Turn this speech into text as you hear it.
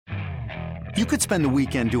You could spend the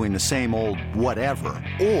weekend doing the same old whatever,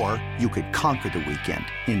 or you could conquer the weekend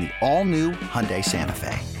in the all-new Hyundai Santa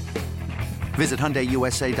Fe. Visit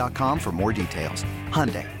HyundaiUSA.com for more details.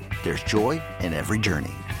 Hyundai, there's joy in every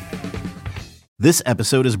journey. This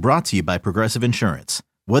episode is brought to you by Progressive Insurance.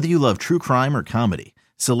 Whether you love true crime or comedy,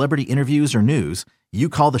 celebrity interviews or news, you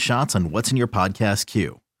call the shots on what's in your podcast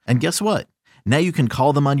queue. And guess what? Now you can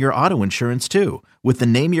call them on your auto insurance too with the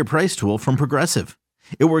Name Your Price tool from Progressive.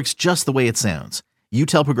 It works just the way it sounds. You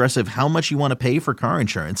tell Progressive how much you want to pay for car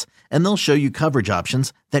insurance, and they'll show you coverage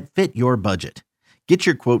options that fit your budget. Get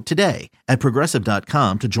your quote today at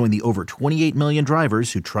Progressive.com to join the over 28 million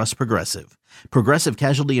drivers who trust Progressive. Progressive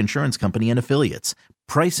Casualty Insurance Company and Affiliates.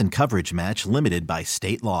 Price and coverage match limited by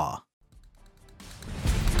state law.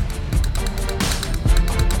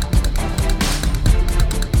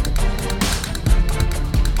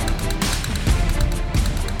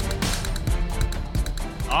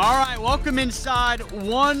 All right, welcome inside.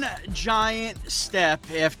 One giant step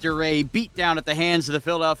after a beatdown at the hands of the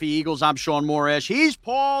Philadelphia Eagles. I'm Sean Morash. He's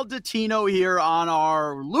Paul Dottino here on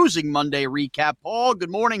our Losing Monday recap. Paul, good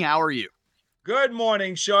morning. How are you? Good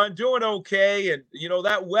morning, Sean. Doing okay. And,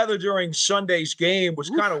 that weather during Sunday's game was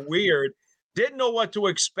kind of weird. Didn't know what to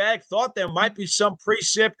expect. Thought there might be some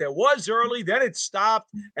precip. There was early. Then it stopped.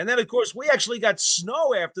 And then, of course, we actually got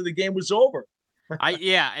snow after the game was over.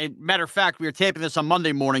 Matter of fact, we were taping this on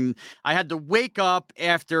Monday morning. I had to wake up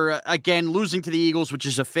after, again, losing to the Eagles, which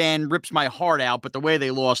is a fan, rips my heart out, but the way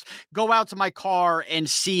they lost, go out to my car and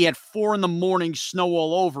see at 4 a.m. snow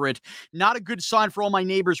all over it. Not a good sign for all my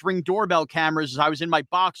neighbors' Ring doorbell cameras as I was in my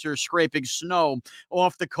boxers scraping snow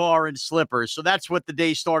off the car and slippers. So that's what the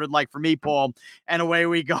day started like for me, Paul, and away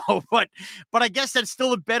we go. But I guess that's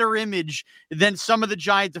still a better image than some of the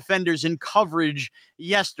Giant defenders in coverage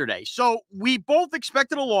yesterday. So we both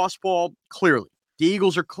expected a loss, Paul, clearly. The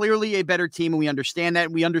Eagles are clearly a better team, and we understand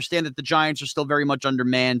that. We understand that the Giants are still very much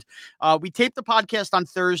undermanned. We taped the podcast on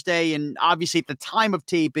Thursday, and obviously at the time of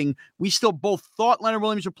taping, we still both thought Leonard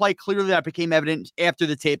Williams would play. Clearly that became evident after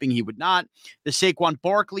the taping he would not. The Saquon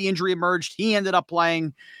Barkley injury emerged. He ended up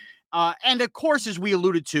playing. And of course, as we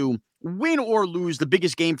alluded to, win or lose, the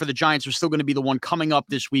biggest game for the Giants was still going to be the one coming up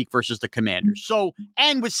this week versus the Commanders. So,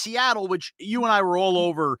 and with Seattle, which you and I were all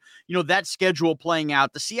over, that schedule playing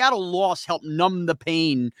out, the Seattle loss helped numb the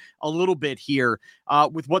pain a little bit here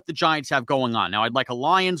with what the Giants have going on. Now, I'd like a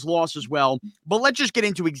Lions loss as well, but let's just get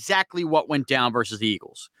into exactly what went down versus the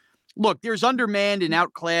Eagles. Look, there's undermanned and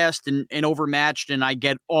outclassed and overmatched, and I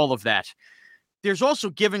get all of that. There's also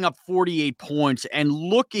giving up 48 points and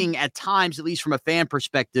looking at times, at least from a fan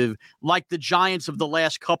perspective, like the Giants of the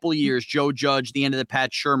last couple of years, Joe Judge, the end of the Pat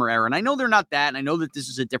Shurmur era. And I know they're not that, and I know that this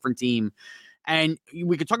is a different team. And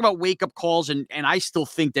we could talk about wake-up calls, and I still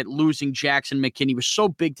think that losing Jackson McKinney was so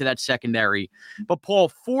big to that secondary. But, Paul,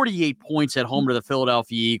 48 points at home to the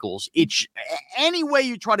Philadelphia Eagles. It's any way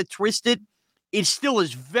you try to twist it, it still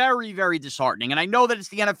is very, very disheartening. And I know that it's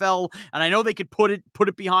the NFL, and I know they could put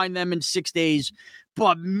it behind them in 6 days.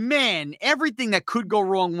 But, man, everything that could go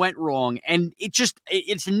wrong went wrong. And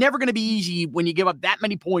it's never going to be easy when you give up that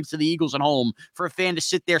many points to the Eagles at home for a fan to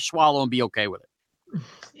sit there, swallow, and be okay with it.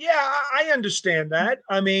 Yeah, I understand that.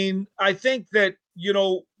 I mean, I think that,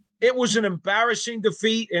 it was an embarrassing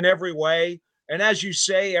defeat in every way. And as you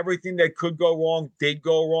say, everything that could go wrong did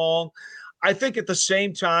go wrong. I think at the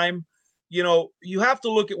same time, you have to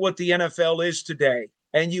look at what the NFL is today,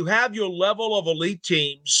 and you have your level of elite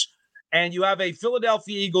teams, and you have a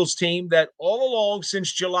Philadelphia Eagles team that all along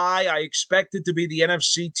since July, I expected to be the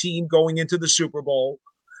NFC team going into the Super Bowl,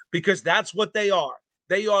 because that's what they are.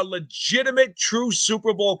 They are legitimate, true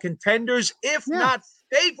Super Bowl contenders, if not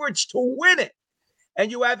favorites to win it. And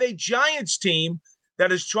you have a Giants team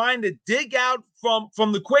that is trying to dig out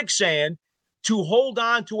from the quicksand to hold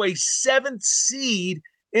on to a 7th seed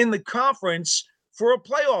in the conference for a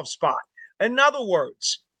playoff spot. In other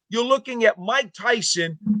words, you're looking at Mike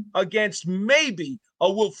Tyson against maybe a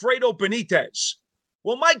Wilfredo Benitez.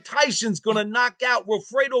 Well, Mike Tyson's going to knock out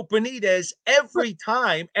Wilfredo Benitez every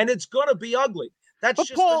time, and it's going to be ugly. That's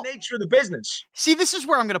just Paul, the nature of the business. See, this is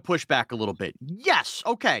where I'm going to push back a little bit. Yes,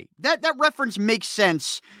 okay, that reference makes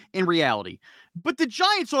sense in reality. But the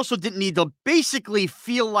Giants also didn't need to basically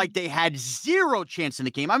feel like they had zero chance in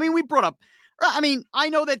the game. I mean, we brought up I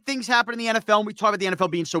know that things happen in the NFL, and we talk about the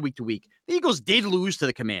NFL being so week to week. The Eagles did lose to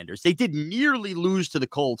the Commanders. They did nearly lose to the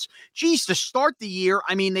Colts. Geez, to start the year,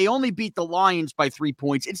 they only beat the Lions by 3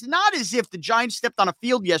 points. It's not as if the Giants stepped on a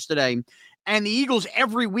field yesterday and the Eagles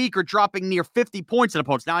every week are dropping near 50 points at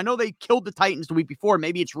opponents. Now, I know they killed the Titans the week before.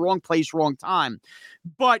 Maybe it's wrong place, wrong time.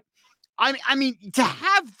 But I mean, to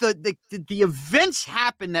have the events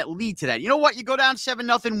happen that lead to that. You know what? You go down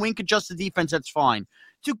 7-0, wink, adjust the defense, that's fine.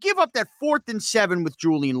 To give up that 4th and 7 with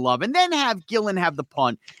Julian Love and then have Gillen have the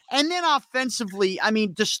punt. And then offensively, I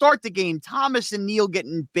mean, to start the game, Thomas and Neal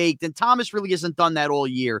getting baked, and Thomas really hasn't done that all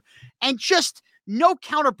year. And just no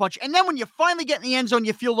counterpunch. And then when you finally get in the end zone,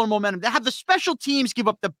 you feel a little momentum. To have the special teams give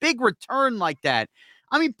up the big return like that.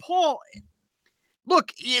 I mean, Paul,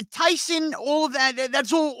 look, Tyson, all of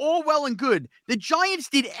that's all well and good. The Giants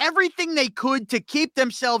did everything they could to keep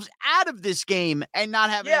themselves out of this game and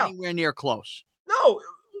not have it anywhere near close. No,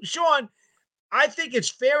 Sean, I think it's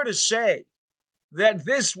fair to say that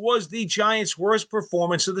this was the Giants' worst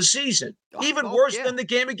performance of the season, even worse than the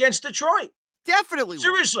game against Detroit. Definitely.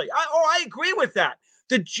 Seriously. I agree with that.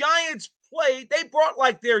 The Giants played, they brought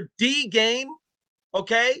like their D game,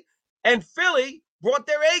 okay? And Philly brought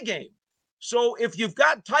their A game. So if you've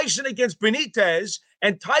got Tyson against Benitez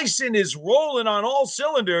and Tyson is rolling on all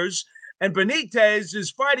cylinders and Benitez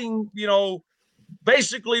is fighting,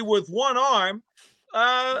 basically with one arm,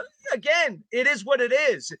 again, it is what it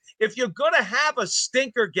is. If you're going to have a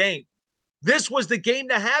stinker game, this was the game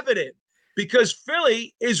to have it in because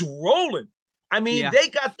Philly is rolling. I mean, they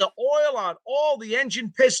got the oil on all the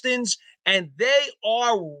engine pistons, and they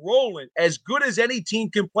are rolling as good as any team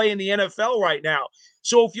can play in the NFL right now.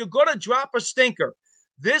 So if you're going to drop a stinker,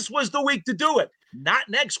 this was the week to do it, not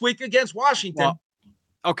next week against Washington. Well,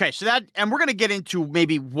 okay, so and we're going to get into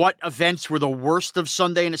maybe what events were the worst of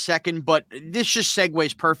Sunday in a second, but this just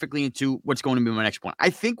segues perfectly into what's going to be my next point.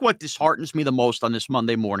 I think what disheartens me the most on this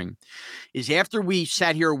Monday morning is after we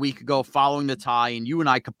sat here a week ago following the tie, and you and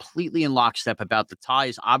I completely in lockstep about the tie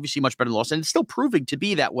is obviously much better than loss, and it's still proving to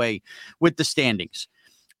be that way with the standings.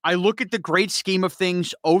 I look at the great scheme of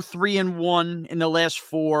things, 0-3-1 in the last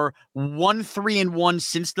 4, 1-3-1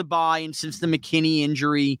 since the bye and since the McKinney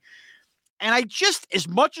injury. And I just, as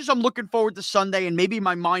much as I'm looking forward to Sunday, and maybe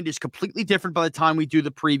my mind is completely different by the time we do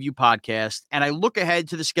the preview podcast, and I look ahead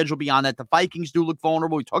to the schedule beyond that, the Vikings do look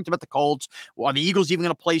vulnerable. We talked about the Colts. Are the Eagles even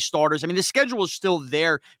going to play starters? I mean, the schedule is still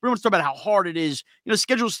there. Everyone's talking about how hard it is. The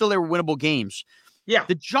schedule is still there with winnable games. Yeah.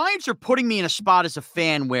 The Giants are putting me in a spot as a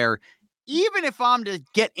fan where even if I'm to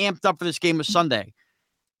get amped up for this game of Sunday,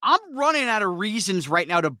 I'm running out of reasons right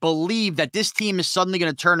now to believe that this team is suddenly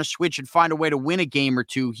going to turn a switch and find a way to win a game or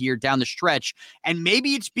two here down the stretch. And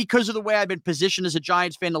maybe it's because of the way I've been positioned as a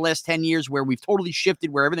Giants fan the last 10 years where we've totally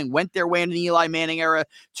shifted, where everything went their way in the Eli Manning era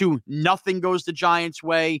to nothing goes the Giants'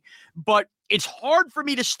 way. But it's hard for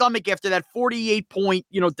me to stomach after that 48-point,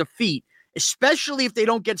 defeat, especially if they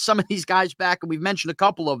don't get some of these guys back, and we've mentioned a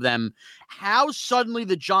couple of them, how suddenly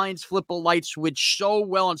the Giants flip a light switch so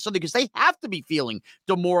well on Sunday, because they have to be feeling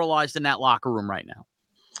demoralized in that locker room right now.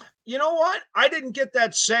 You know what? I didn't get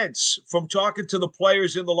that sense from talking to the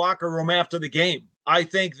players in the locker room after the game. I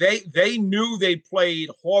think they knew they played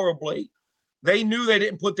horribly. They knew they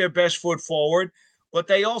didn't put their best foot forward, but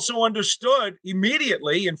they also understood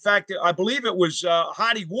immediately. In fact, I believe it was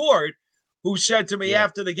Hottie Ward who said to me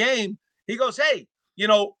after the game, he goes, hey,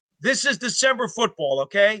 this is December football,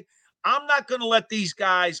 okay? I'm not going to let these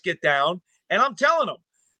guys get down. And I'm telling them,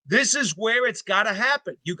 this is where it's got to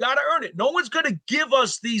happen. You got to earn it. No one's going to give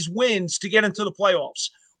us these wins to get into the playoffs.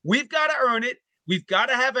 We've got to earn it. We've got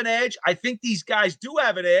to have an edge. I think these guys do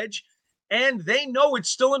have an edge, and they know it's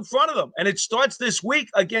still in front of them. And it starts this week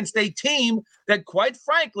against a team that, quite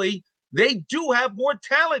frankly, they do have more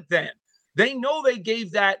talent than. They know they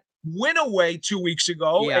gave that win away 2 weeks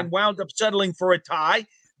ago and wound up settling for a tie.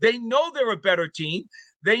 They know they're a better team.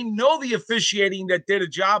 They know the officiating that did a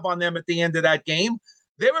job on them at the end of that game.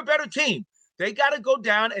 They're a better team. They got to go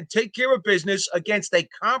down and take care of business against a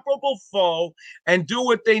comparable foe and do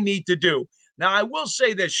what they need to do. Now, I will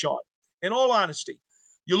say this, Sean, in all honesty,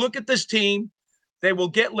 you look at this team, they will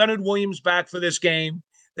get Leonard Williams back for this game.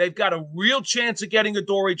 They've got a real chance of getting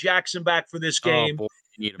Adoree Jackson back for this game. Oh,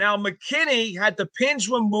 now, McKinney had the pins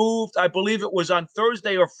removed, I believe it was on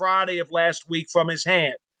Thursday or Friday of last week, from his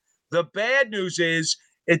hand. The bad news is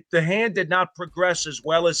the hand did not progress as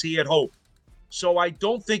well as he had hoped. So I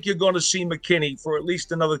don't think you're going to see McKinney for at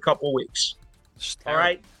least another couple of weeks. All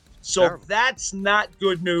right? So that's not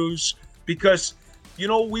good news because,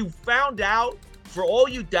 we found out, for all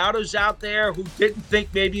you doubters out there who didn't think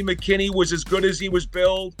maybe McKinney was as good as he was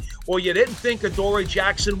billed, or you didn't think Adoree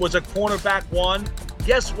Jackson was a cornerback one,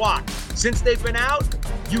 guess what? Since they've been out,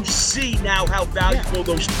 you see now how valuable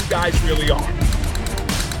those two guys really are.